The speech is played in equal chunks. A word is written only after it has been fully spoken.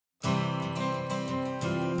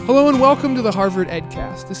Hello and welcome to the Harvard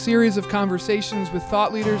EdCast, a series of conversations with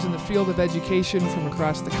thought leaders in the field of education from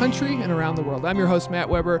across the country and around the world. I'm your host, Matt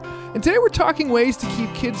Weber, and today we're talking ways to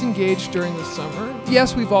keep kids engaged during the summer.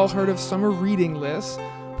 Yes, we've all heard of summer reading lists,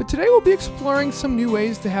 but today we'll be exploring some new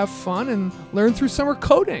ways to have fun and learn through summer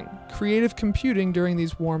coding, creative computing during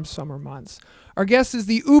these warm summer months. Our guest is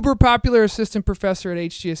the uber-popular assistant professor at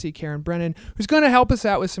HGSE, Karen Brennan, who's going to help us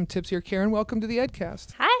out with some tips here. Karen, welcome to the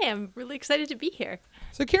EdCast. Hi, I'm really excited to be here.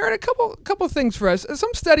 So Karen, a couple things for us. Some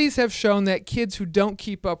studies have shown that kids who don't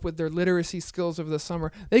keep up with their literacy skills over the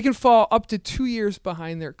summer, they can fall up to 2 years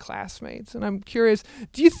behind their classmates. And I'm curious,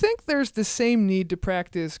 do you think there's the same need to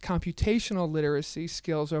practice computational literacy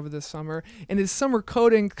skills over the summer? And is summer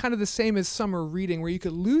coding kind of the same as summer reading where you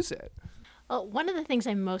could lose it? Well, one of the things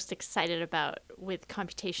I'm most excited about with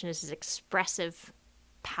computation is its expressive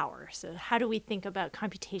power. So how do we think about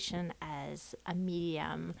computation as a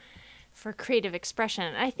medium for creative expression?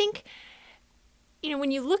 And I think,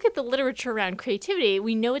 when you look at the literature around creativity,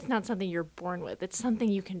 we know it's not something you're born with. It's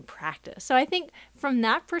something you can practice. So I think from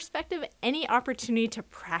that perspective, any opportunity to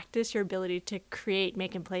practice your ability to create,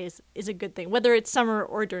 make, and play is a good thing, whether it's summer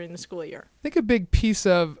or during the school year. I think a big piece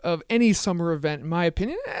of any summer event, in my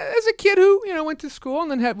opinion, as a kid who went to school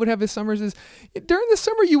and then would have his summers, is during the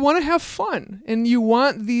summer you want to have fun and you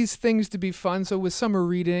want these things to be fun. So with summer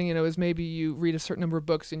reading, is maybe you read a certain number of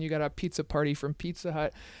books and you got a pizza party from Pizza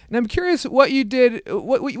Hut. And I'm curious what you did,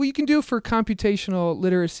 what you can do for computational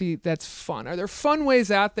literacy that's fun. Are there fun ways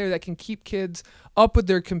out there that can keep kids up with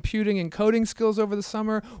their computing and coding skills over the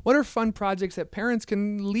summer? What are fun projects that parents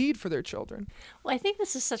can lead for their children? Well, I think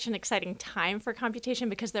this is such an exciting time for computation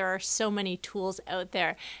because there are so many tools out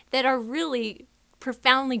there that are really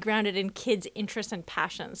profoundly grounded in kids' interests and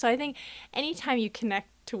passions. So I think anytime you connect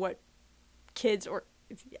to what kids or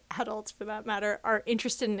adults, for that matter, are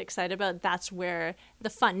interested and excited about, that's where the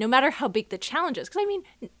fun, no matter how big the challenge is. Because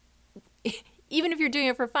even if you're doing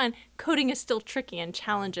it for fun, coding is still tricky and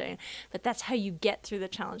challenging. But that's how you get through the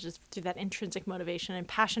challenges, through that intrinsic motivation and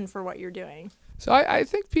passion for what you're doing. So I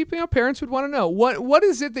think people, parents would want to know, what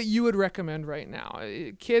is it that you would recommend right now?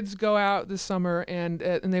 Kids go out this summer and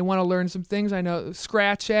they want to learn some things. I know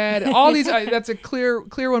Scratch Ed, all these, that's a clear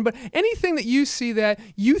one. But anything that you see that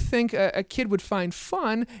you think a kid would find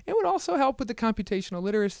fun, it would also help with the computational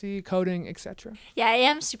literacy, coding, etc. Yeah, I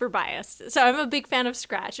am super biased. So I'm a big fan of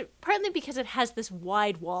Scratch, partly because it has this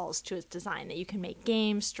wide walls to its design that you can make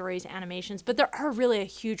games, stories, animations, but there are really a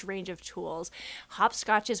huge range of tools.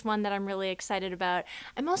 Hopscotch is one that I'm really excited about.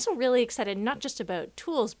 I'm also really excited not just about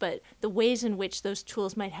tools, but the ways in which those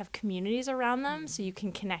tools might have communities around them so you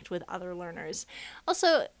can connect with other learners.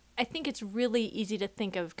 Also, I think it's really easy to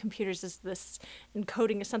think of computers as this, and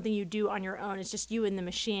coding as something you do on your own. It's just you and the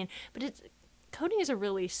machine. But coding is a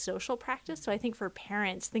really social practice. So I think for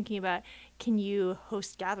parents thinking about, can you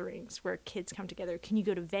host gatherings where kids come together? Can you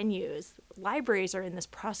go to venues? Libraries are in this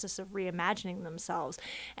process of reimagining themselves,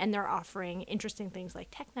 and they're offering interesting things like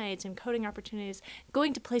tech nights and coding opportunities.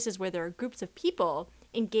 Going to places where there are groups of people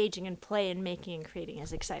engaging in play and making and creating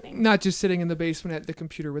is exciting. Not just sitting in the basement at the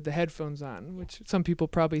computer with the headphones on, which some people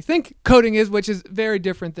probably think coding is, which is very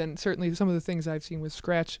different than certainly some of the things I've seen with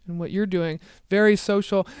Scratch and what you're doing. Very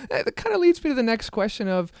social. That kind of leads me to the next question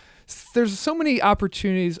of, there's so many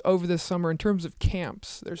opportunities over the summer in terms of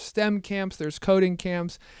camps. There's STEM camps, there's coding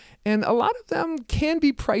camps, and a lot of them can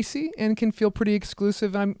be pricey and can feel pretty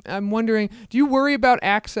exclusive. I'm wondering, do you worry about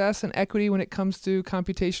access and equity when it comes to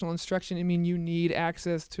computational instruction? I mean, you need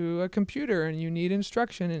access to a computer and you need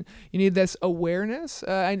instruction and you need this awareness.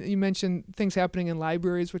 You mentioned things happening in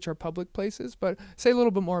libraries, which are public places, but say a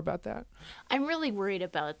little bit more about that. I'm really worried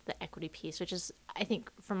about the equity piece, which is, I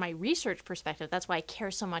think, from my research perspective, that's why I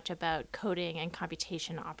care so much about coding and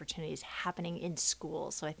computation opportunities happening in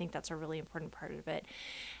schools. So I think that's a really important part of it.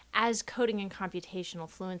 As coding and computational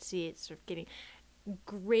fluency, it's sort of getting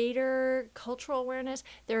greater cultural awareness,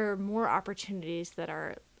 there are more opportunities that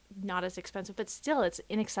are not as expensive, but still it's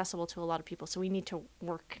inaccessible to a lot of people. So we need to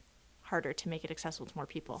work harder to make it accessible to more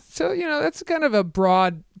people. So, that's kind of a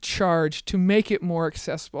broad charge to make it more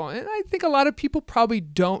accessible. And I think a lot of people probably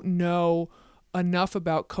don't know enough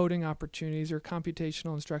about coding opportunities or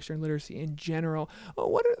computational instruction and literacy in general.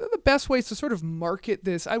 What are the best ways to sort of market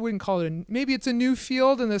this? I wouldn't call it maybe it's a new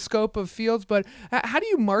field in the scope of fields, but how do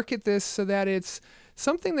you market this so that it's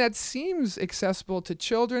something that seems accessible to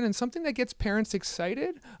children and something that gets parents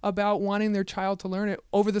excited about wanting their child to learn it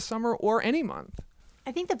over the summer or any month?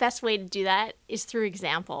 I think the best way to do that is through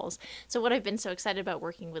examples. So what I've been so excited about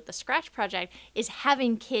working with the Scratch project is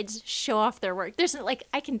having kids show off their work. There's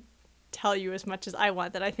I can tell you as much as I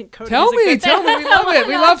want that I think coding Tell is a me. good thing. We love it.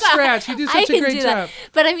 We love Scratch. You do such a great job. That.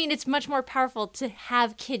 But I mean, it's much more powerful to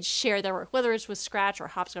have kids share their work, whether it's with Scratch or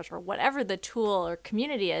Hopscotch or whatever the tool or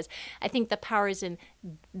community is. I think the power is in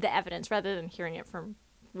the evidence rather than hearing it from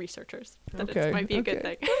researchers. It might be a good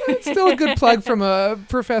thing. It's still a good plug from a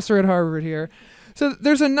professor at Harvard here. So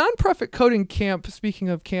there's a nonprofit coding camp, speaking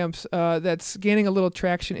of camps, that's gaining a little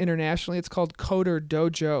traction internationally. It's called Coder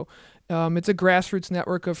Dojo. It's a grassroots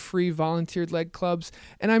network of free volunteer-led clubs,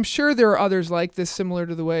 and I'm sure there are others like this, similar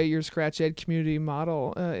to the way your Scratch Ed community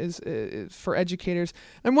model is for educators.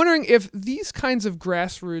 I'm wondering if these kinds of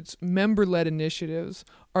grassroots member-led initiatives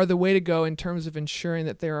are the way to go in terms of ensuring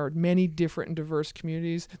that there are many different and diverse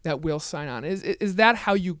communities that will sign on. Is that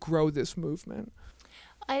how you grow this movement?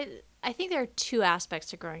 I think there are two aspects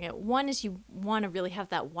to growing it. One is you want to really have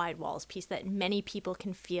that wide walls piece that many people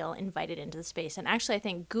can feel invited into the space. And actually, I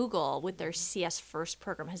think Google, with their CS First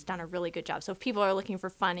program, has done a really good job. So if people are looking for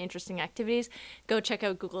fun, interesting activities, go check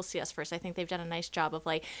out Google CS First. I think they've done a nice job of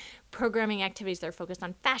like programming activities that are focused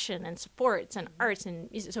on fashion and sports and arts. And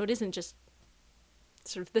so it isn't just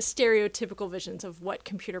sort of the stereotypical visions of what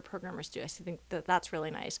computer programmers do. I think that that's really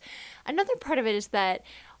nice. Another part of it is that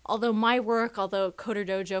although Coder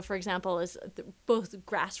Dojo, for example, is both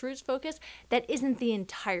grassroots focused, that isn't the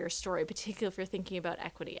entire story, particularly if you're thinking about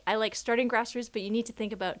equity. I like starting grassroots, but you need to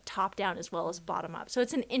think about top down as well as bottom up. So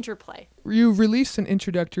it's an interplay. You released an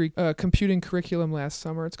introductory computing curriculum last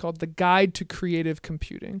summer. It's called The Guide to Creative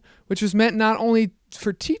Computing, which was meant not only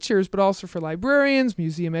for teachers, but also for librarians,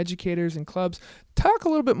 museum educators, and clubs. Talk a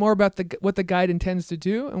little bit more about what the guide intends to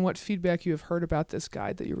do and what feedback you have heard about this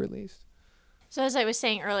guide that you released. So as I was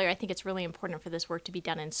saying earlier, I think it's really important for this work to be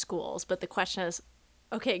done in schools. But the question is,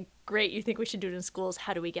 okay, great, you think we should do it in schools.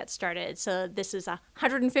 How do we get started? So this is a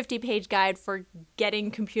 150-page guide for getting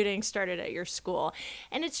computing started at your school.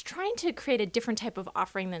 And it's trying to create a different type of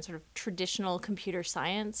offering than sort of traditional computer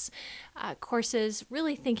science courses,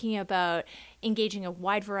 really thinking about engaging a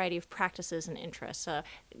wide variety of practices and interests.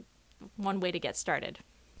 One way to get started.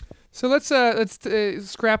 So let's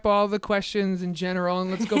scrap all the questions in general and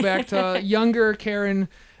let's go back to younger Karen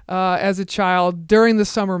as a child during the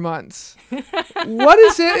summer months. What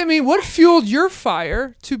is it? I mean, what fueled your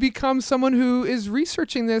fire to become someone who is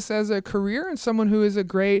researching this as a career and someone who is a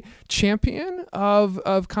great champion of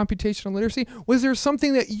computational literacy? Was there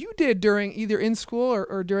something that you did during either in school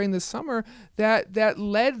or during the summer that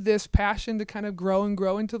led this passion to kind of grow and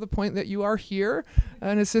grow into the point that you are here,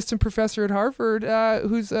 an assistant professor at Harvard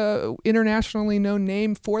who's a internationally known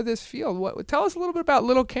name for this field? Tell us a little bit about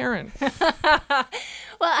little Karen.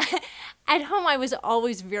 Well, at home, I was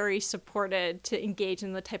always very supported to engage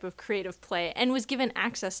in the type of creative play and was given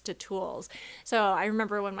access to tools. So I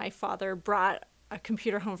remember when my father brought a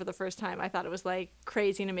computer home for the first time, I thought it was like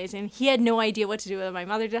crazy and amazing. He had no idea what to do with it. My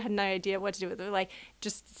mother had no idea what to do with it. Like,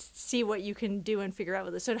 just see what you can do and figure out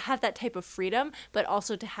with it. So to have that type of freedom, but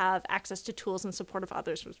also to have access to tools and support of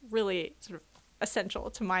others was really sort of essential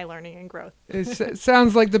to my learning and growth. It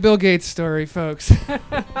sounds like the Bill Gates story, folks.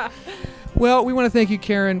 Well, we want to thank you,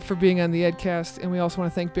 Karen, for being on the EdCast, and we also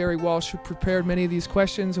want to thank Barry Walsh, who prepared many of these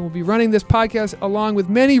questions, and will be running this podcast along with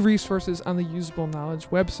many resources on the Usable Knowledge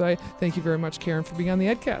website. Thank you very much, Karen, for being on the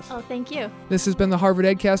EdCast. Oh, thank you. This has been the Harvard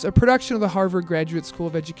EdCast, a production of the Harvard Graduate School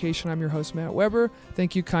of Education. I'm your host, Matt Weber.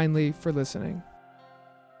 Thank you kindly for listening.